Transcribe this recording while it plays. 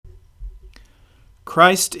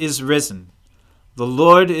Christ is risen. The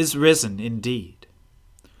Lord is risen indeed.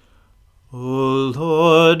 O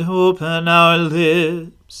Lord, open our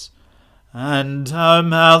lips, and our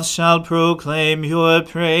mouth shall proclaim your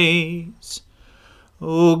praise.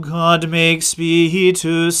 O God, make speed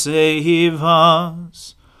to save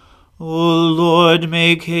us. O Lord,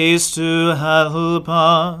 make haste to help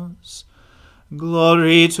us.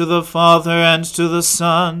 Glory to the Father, and to the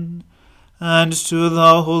Son, and to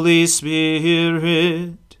the Holy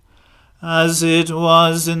Spirit, as it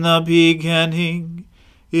was in the beginning,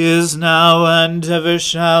 is now, and ever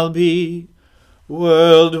shall be,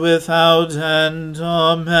 world without end.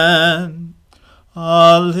 Amen.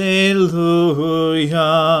 Alleluia.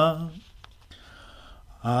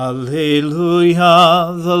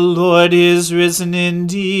 Alleluia. The Lord is risen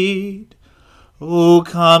indeed. O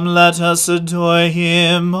come, let us adore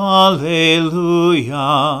him.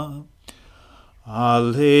 Alleluia.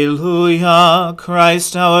 Alleluia.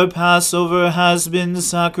 Christ our Passover has been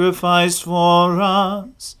sacrificed for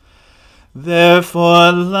us.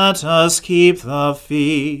 Therefore let us keep the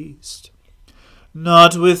feast.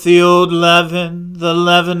 Not with the old leaven, the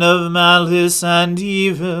leaven of malice and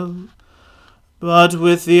evil, but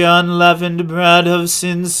with the unleavened bread of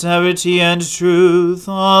sincerity and truth.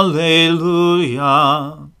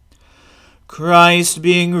 Alleluia. Christ,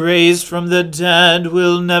 being raised from the dead,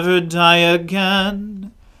 will never die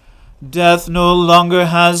again. Death no longer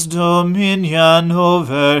has dominion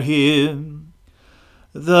over him.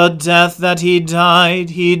 The death that he died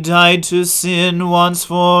to sin once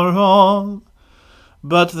for all.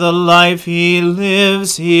 But the life he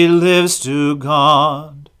lives to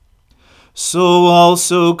God. So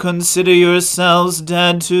also consider yourselves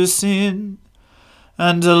dead to sin,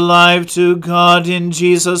 and alive to God in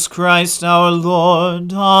Jesus Christ our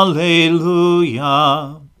Lord.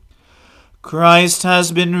 Alleluia. Christ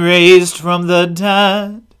has been raised from the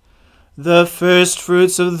dead, the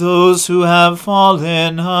firstfruits of those who have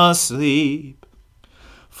fallen asleep.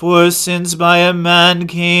 For since by a man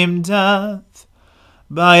came death,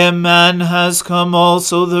 by a man has come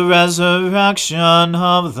also the resurrection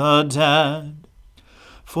of the dead.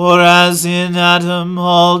 For as in Adam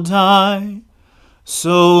all die,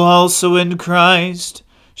 so also in Christ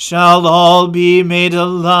shall all be made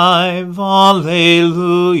alive.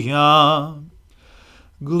 Alleluia.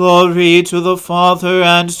 Glory to the Father,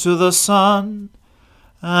 and to the Son,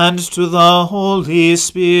 and to the Holy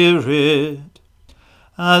Spirit,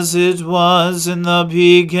 as it was in the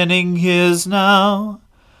beginning, is now,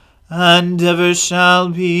 and ever shall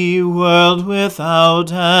be, world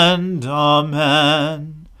without end.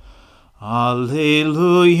 Amen.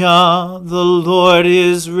 Alleluia. The Lord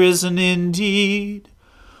is risen indeed.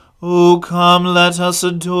 O come, let us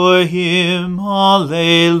adore him.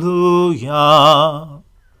 Alleluia.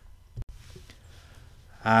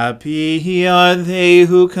 Happy are they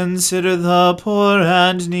who consider the poor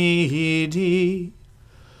and needy.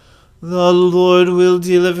 The Lord will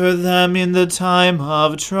deliver them in the time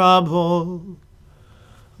of trouble.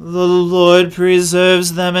 The Lord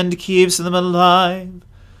preserves them and keeps them alive,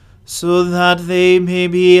 so that they may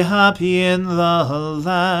be happy in the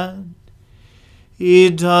land.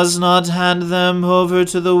 He does not hand them over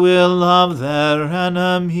to the will of their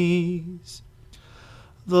enemies.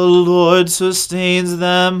 The Lord sustains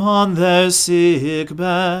them on their sick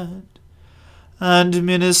bed, and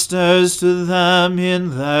ministers to them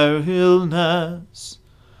in their illness.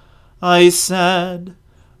 I said,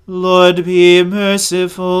 Lord, be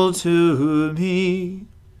merciful to me.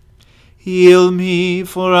 Heal me,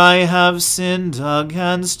 for I have sinned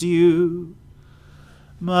against you.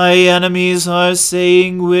 My enemies are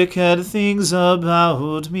saying wicked things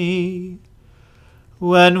about me.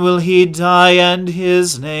 When will he die and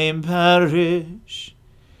his name perish?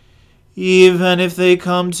 Even if they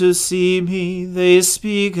come to see me, they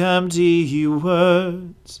speak empty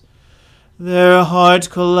words. Their heart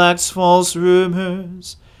collects false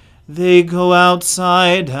rumors. They go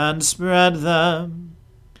outside and spread them.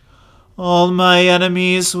 All my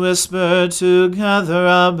enemies whisper together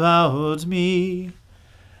about me,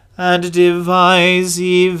 and devise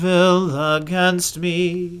evil against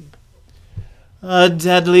me. A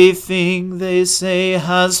deadly thing, they say,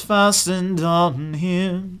 has fastened on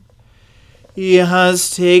him. He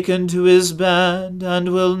has taken to his bed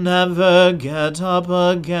and will never get up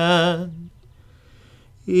again.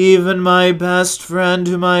 Even my best friend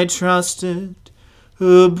whom I trusted,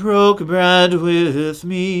 who broke bread with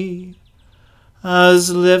me, has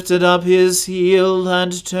lifted up his heel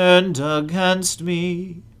and turned against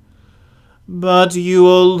me. But you,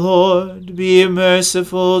 O Lord, be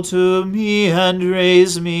merciful to me and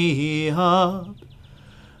raise me up,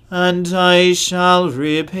 and I shall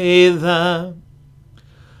repay them.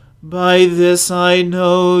 By this I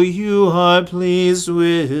know you are pleased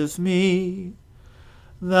with me,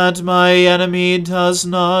 that my enemy does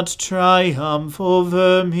not triumph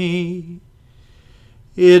over me.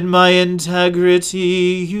 In my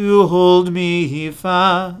integrity you hold me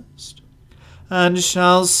fast, and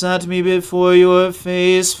shall set me before your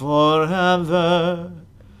face forever.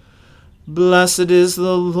 Blessed is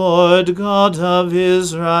the Lord God of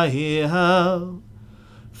Israel,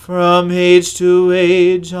 from age to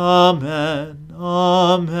age. Amen.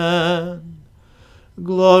 Amen.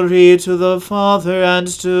 Glory to the Father, and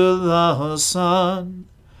to the Son,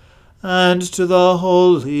 and to the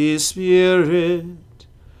Holy Spirit,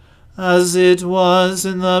 as it was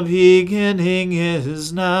in the beginning,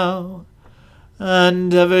 is now,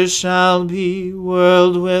 and ever shall be,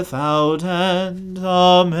 world without end.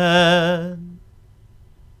 Amen.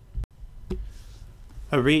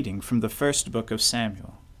 A reading from the first book of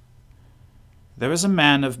Samuel. There was a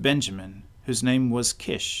man of Benjamin, whose name was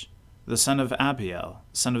Kish, the son of Abiel,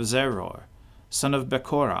 son of Zeror, son of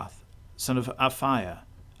Bechorath, son of Aphiah,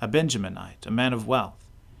 a Benjaminite, a man of wealth.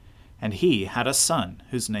 And he had a son,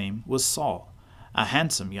 whose name was Saul, a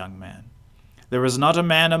handsome young man. There was not a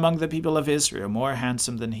man among the people of Israel more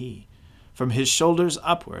handsome than he. From his shoulders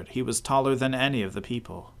upward he was taller than any of the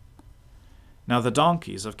people. Now the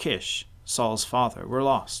donkeys of Kish, Saul's father, were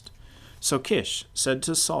lost. So Kish said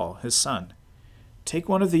to Saul his son, Take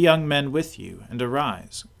one of the young men with you, and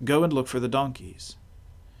arise, go and look for the donkeys.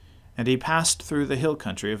 And he passed through the hill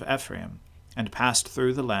country of Ephraim, and passed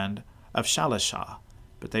through the land of Shalishah,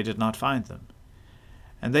 but they did not find them.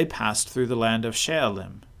 And they passed through the land of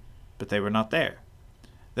Shaalim, but they were not there.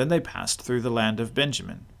 Then they passed through the land of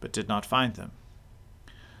Benjamin, but did not find them.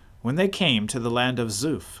 When they came to the land of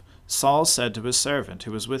Zuph, Saul said to his servant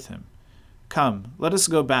who was with him, Come, let us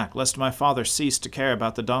go back, lest my father cease to care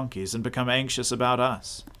about the donkeys, and become anxious about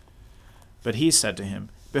us. But he said to him,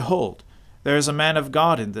 Behold, there is a man of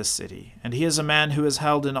God in this city, and he is a man who is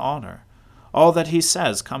held in honor. All that he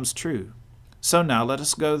says comes true. So now let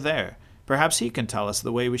us go there. Perhaps he can tell us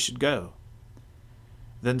the way we should go.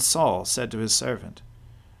 Then Saul said to his servant,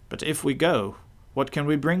 But if we go, what can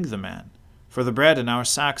we bring the man? For the bread in our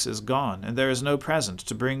sacks is gone, and there is no present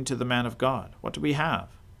to bring to the man of God. What do we have?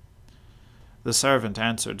 The servant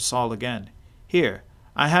answered Saul again, Here,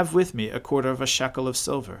 I have with me 1/4 shekel of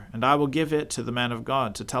silver, and I will give it to the man of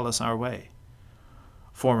God to tell us our way.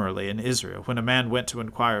 Formerly in Israel, when a man went to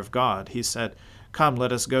inquire of God, he said, Come,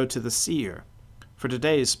 let us go to the seer. For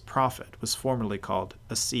today's prophet was formerly called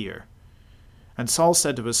a seer. And Saul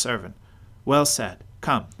said to his servant, Well said,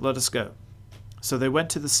 come, let us go. So they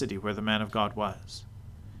went to the city where the man of God was.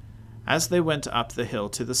 As they went up the hill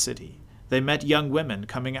to the city, they met young women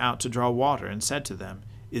coming out to draw water, and said to them,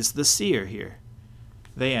 Is the seer here?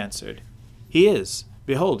 They answered, He is.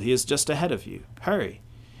 Behold, he is just ahead of you. Hurry.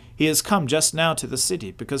 He has come just now to the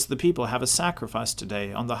city, because the people have a sacrifice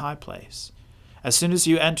today on the high place. As soon as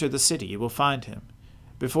you enter the city, you will find him,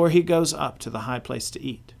 before he goes up to the high place to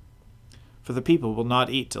eat. For the people will not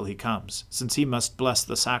eat till he comes, since he must bless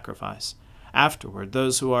the sacrifice. Afterward,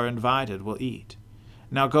 those who are invited will eat.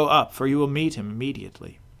 Now go up, for you will meet him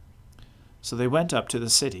immediately. So they went up to the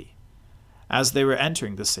city. As they were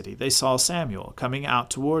entering the city, they saw Samuel coming out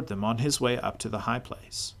toward them on his way up to the high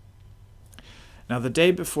place. Now the day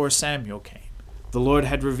before Samuel came, the Lord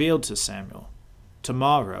had revealed to Samuel,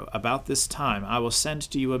 Tomorrow, about this time, I will send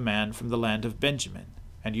to you a man from the land of Benjamin,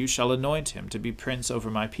 and you shall anoint him to be prince over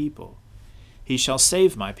my people. He shall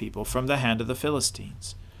save my people from the hand of the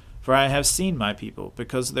Philistines, for I have seen my people,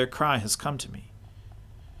 because their cry has come to me.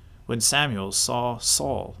 When Samuel saw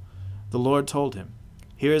Saul, the Lord told him,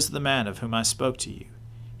 Here is the man of whom I spoke to you.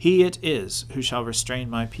 He it is who shall restrain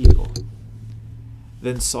my people.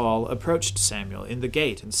 Then Saul approached Samuel in the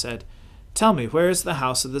gate and said, Tell me, where is the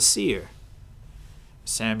house of the seer?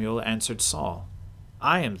 Samuel answered Saul,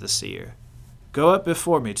 I am the seer. Go up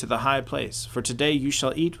before me to the high place, for today you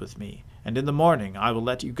shall eat with me, and in the morning I will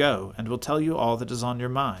let you go, and will tell you all that is on your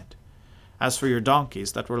mind. As for your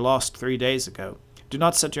donkeys that were lost 3 days ago, do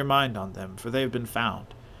not set your mind on them, for they have been found.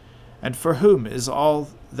 And for whom is all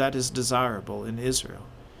that is desirable in Israel?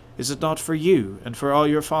 Is it not for you and for all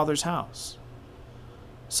your father's house?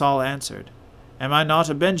 Saul answered, Am I not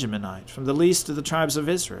a Benjaminite, from the least of the tribes of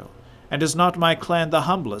Israel? And is not my clan the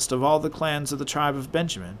humblest of all the clans of the tribe of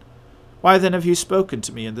Benjamin? Why then have you spoken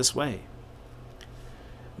to me in this way?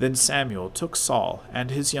 Then Samuel took Saul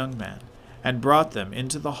and his young men, and brought them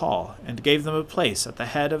into the hall, and gave them a place at the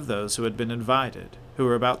head of those who had been invited, who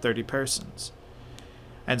were about 30 persons.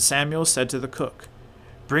 And Samuel said to the cook,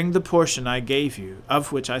 Bring the portion I gave you,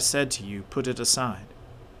 of which I said to you, put it aside.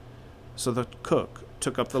 So the cook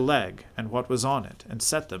took up the leg and what was on it, and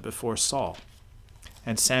set them before Saul.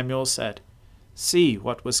 And Samuel said, See,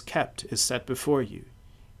 what was kept is set before you.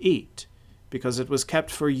 Eat, because it was kept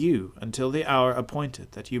for you until the hour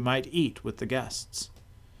appointed, that you might eat with the guests.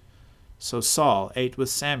 So Saul ate with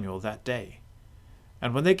Samuel that day.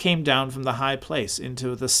 And when they came down from the high place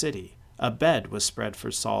into the city, a bed was spread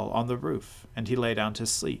for Saul on the roof, and he lay down to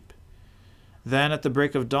sleep. Then at the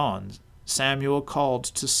break of dawn Samuel called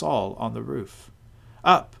to Saul on the roof,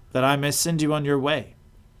 Up, that I may send you on your way.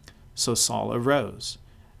 So Saul arose,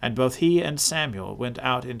 and both he and Samuel went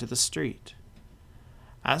out into the street.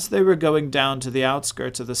 As they were going down to the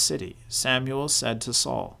outskirts of the city, Samuel said to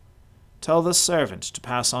Saul, Tell the servant to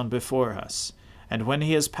pass on before us, and when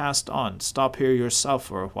he has passed on, stop here yourself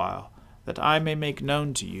for a while, that I may make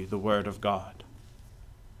known to you the word of God.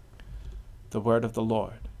 The word of the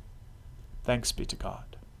Lord. Thanks be to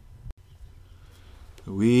God.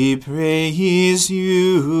 We praise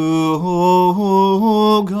you,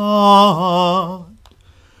 O God.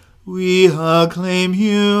 We acclaim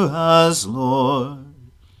you as Lord.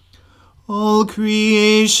 All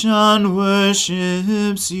creation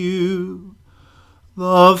worships you,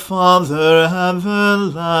 the Father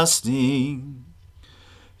everlasting.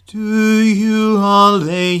 To you all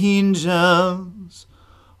angels,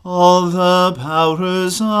 all the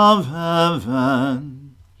powers of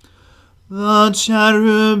heaven, the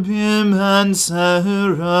cherubim and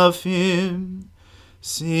seraphim,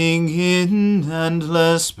 sing in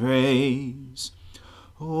endless praise.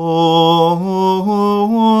 Holy,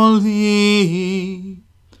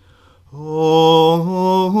 holy,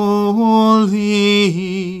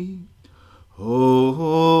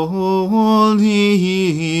 holy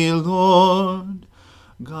Lord,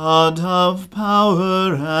 God of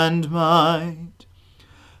power and might.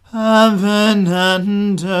 Heaven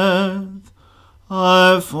and earth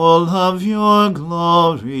are full of your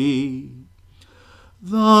glory.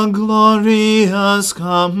 The glorious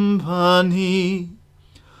company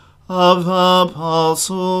of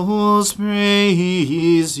apostles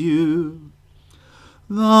praise you.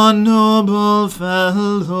 The noble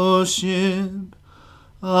fellowship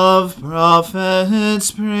of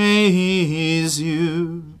prophets praise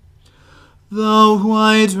you. The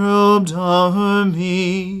white-robed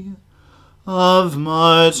army of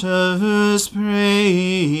martyrs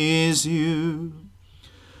praise you.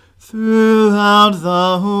 Throughout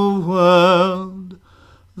the world,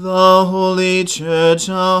 the Holy Church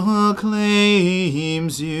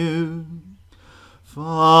acclaims you.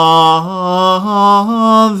 Father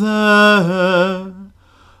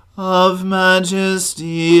of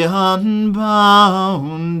majesty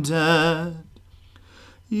unbounded,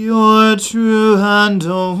 your true and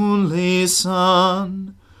only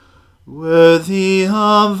Son, worthy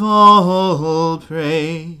of all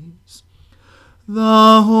praise,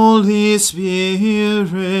 the Holy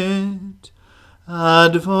Spirit,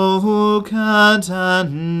 advocate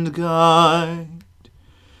and guide.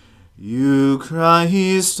 You,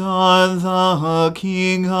 Christ, are the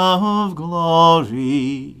King of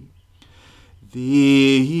glory,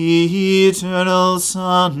 the eternal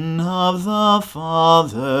Son of the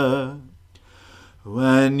Father.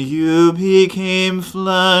 When you became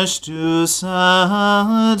flesh to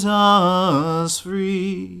set us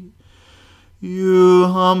free, you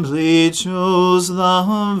humbly chose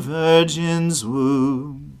the Virgin's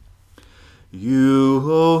womb. You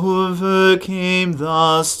overcame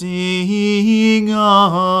the sting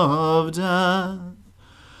of death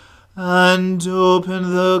and opened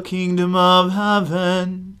the kingdom of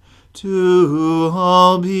heaven to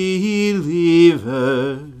all believers.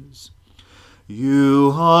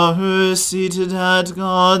 You are seated at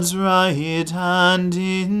God's right hand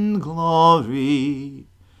in glory.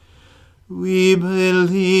 We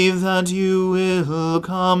believe that you will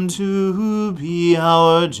come to be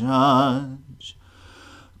our judge.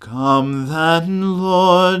 Come then,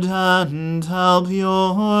 Lord, and help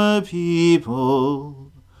your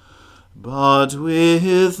people, but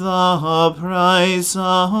with the price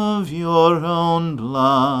of your own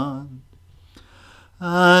blood,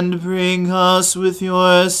 and bring us with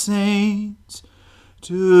your saints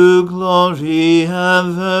to glory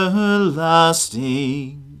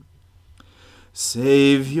everlasting.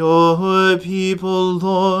 Save your people,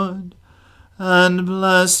 Lord, and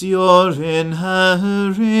bless your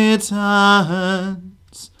inheritance.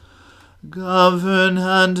 Govern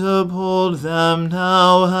and uphold them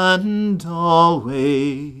now and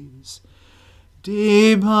always.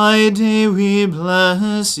 Day by day we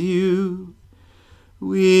bless you.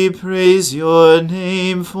 We praise your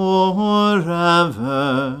name forever.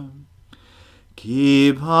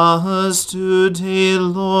 Keep us today,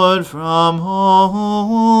 Lord, from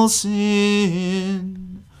all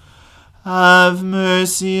sin. Have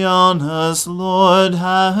mercy on us, Lord,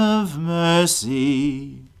 have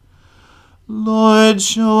mercy. Lord,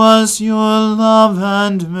 show us your love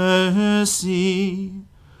and mercy.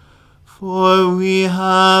 For we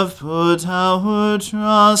have put our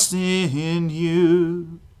trust in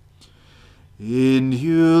you. In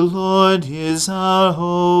you, Lord, is our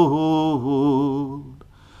hope.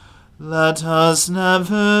 Let us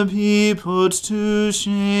never be put to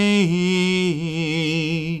shame.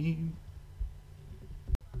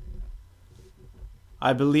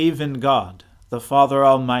 I believe in God, the Father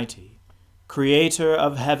Almighty, creator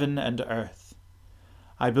of heaven and earth.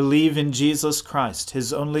 I believe in Jesus Christ,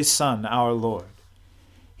 his only Son, our Lord.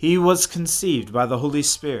 He was conceived by the Holy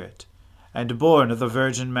Spirit and born of the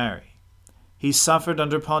Virgin Mary. He suffered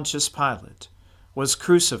under Pontius Pilate, was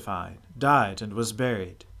crucified, died, and was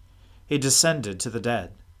buried. He descended to the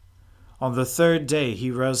dead. On the third day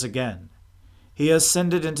he rose again. He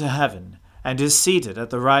ascended into heaven, and is seated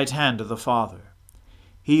at the right hand of the Father.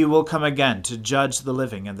 He will come again to judge the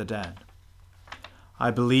living and the dead.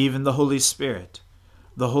 I believe in the Holy Spirit,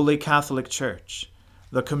 the Holy Catholic Church,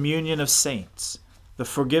 the communion of saints, the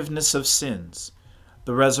forgiveness of sins,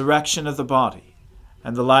 the resurrection of the body,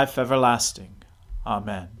 and the life everlasting.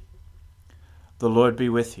 Amen. The Lord be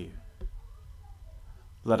with you.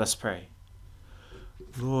 Let us pray.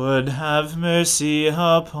 Lord, have mercy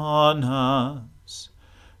upon us.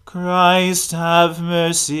 Christ, have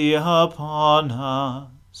mercy upon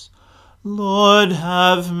us. Lord,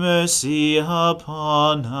 have mercy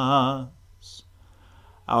upon us.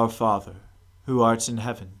 Our Father, who art in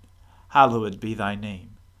heaven, hallowed be thy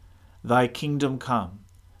name. Thy kingdom come.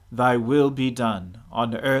 Thy will be done,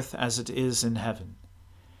 on earth as it is in heaven.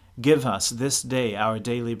 Give us this day our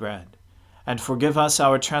daily bread, and forgive us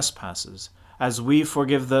our trespasses, as we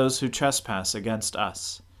forgive those who trespass against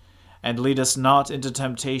us. And lead us not into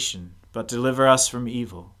temptation, but deliver us from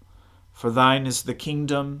evil. For thine is the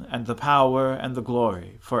kingdom, and the power, and the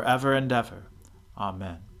glory, forever and ever.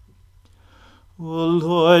 Amen. O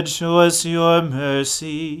Lord, show us your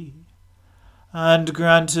mercy, and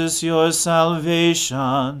grant us your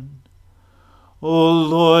salvation. O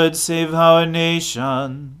Lord, save our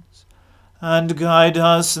nations, and guide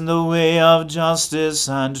us in the way of justice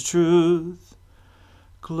and truth.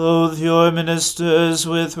 Clothe your ministers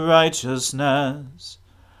with righteousness,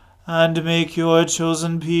 and make your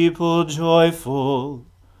chosen people joyful.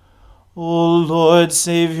 O Lord,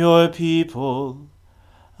 save your people,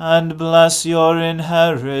 and bless your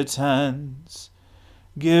inheritance.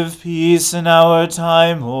 Give peace in our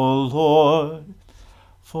time, O Lord,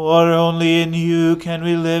 for only in you can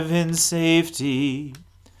we live in safety.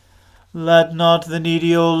 Let not the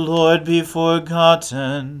needy, O Lord, be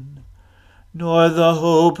forgotten, nor the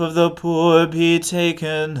hope of the poor be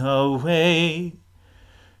taken away.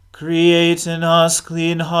 Create in us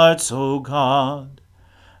clean hearts, O God,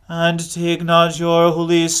 and take not your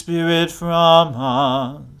Holy Spirit from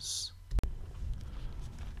us.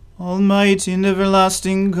 Almighty and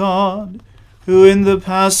everlasting God, who in the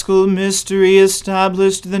Paschal mystery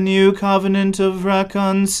established the new covenant of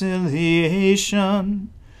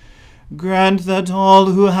reconciliation, grant that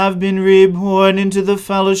all who have been reborn into the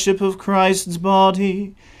fellowship of Christ's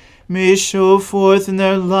body may show forth in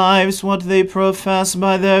their lives what they profess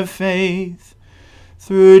by their faith.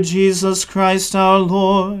 Through Jesus Christ our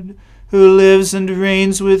Lord, who lives and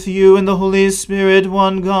reigns with you in the Holy Spirit,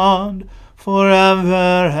 one God,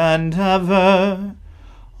 forever and ever.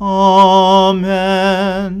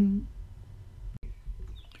 Amen.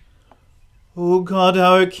 O God,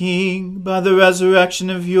 our King, by the resurrection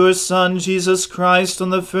of your Son, Jesus Christ, on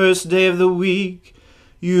the first day of the week,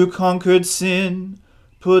 you conquered sin,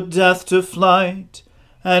 put death to flight,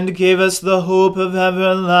 and gave us the hope of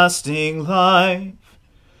everlasting life.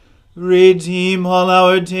 Redeem all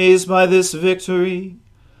our days by this victory.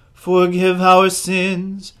 Forgive our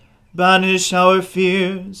sins, banish our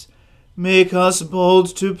fears, make us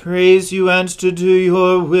bold to praise you and to do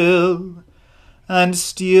your will, and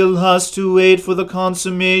steel us to wait for the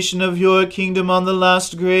consummation of your kingdom on the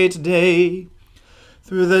last great day.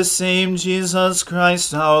 Through the same Jesus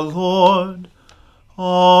Christ our Lord.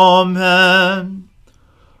 Amen.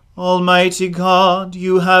 Almighty God,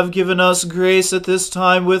 you have given us grace at this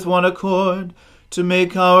time with one accord to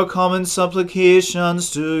make our common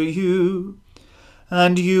supplications to you.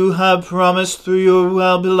 And you have promised through your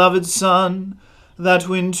well-beloved Son, that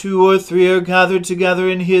when 2 or 3 are gathered together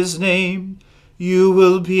in his name, you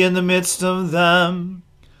will be in the midst of them.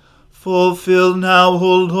 Fulfill now,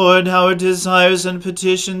 O Lord, our desires and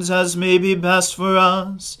petitions as may be best for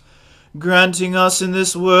us, granting us in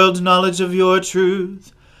this world knowledge of your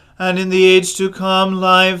truth, and in the age to come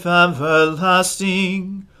life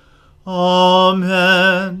everlasting.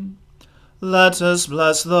 Amen. Let us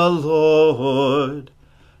bless the Lord.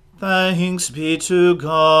 Thanks be to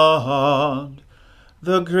God.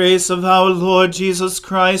 The grace of our Lord Jesus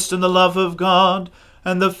Christ, and the love of God,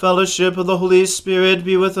 and the fellowship of the Holy Spirit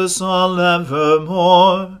be with us all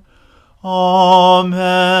evermore.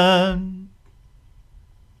 Amen.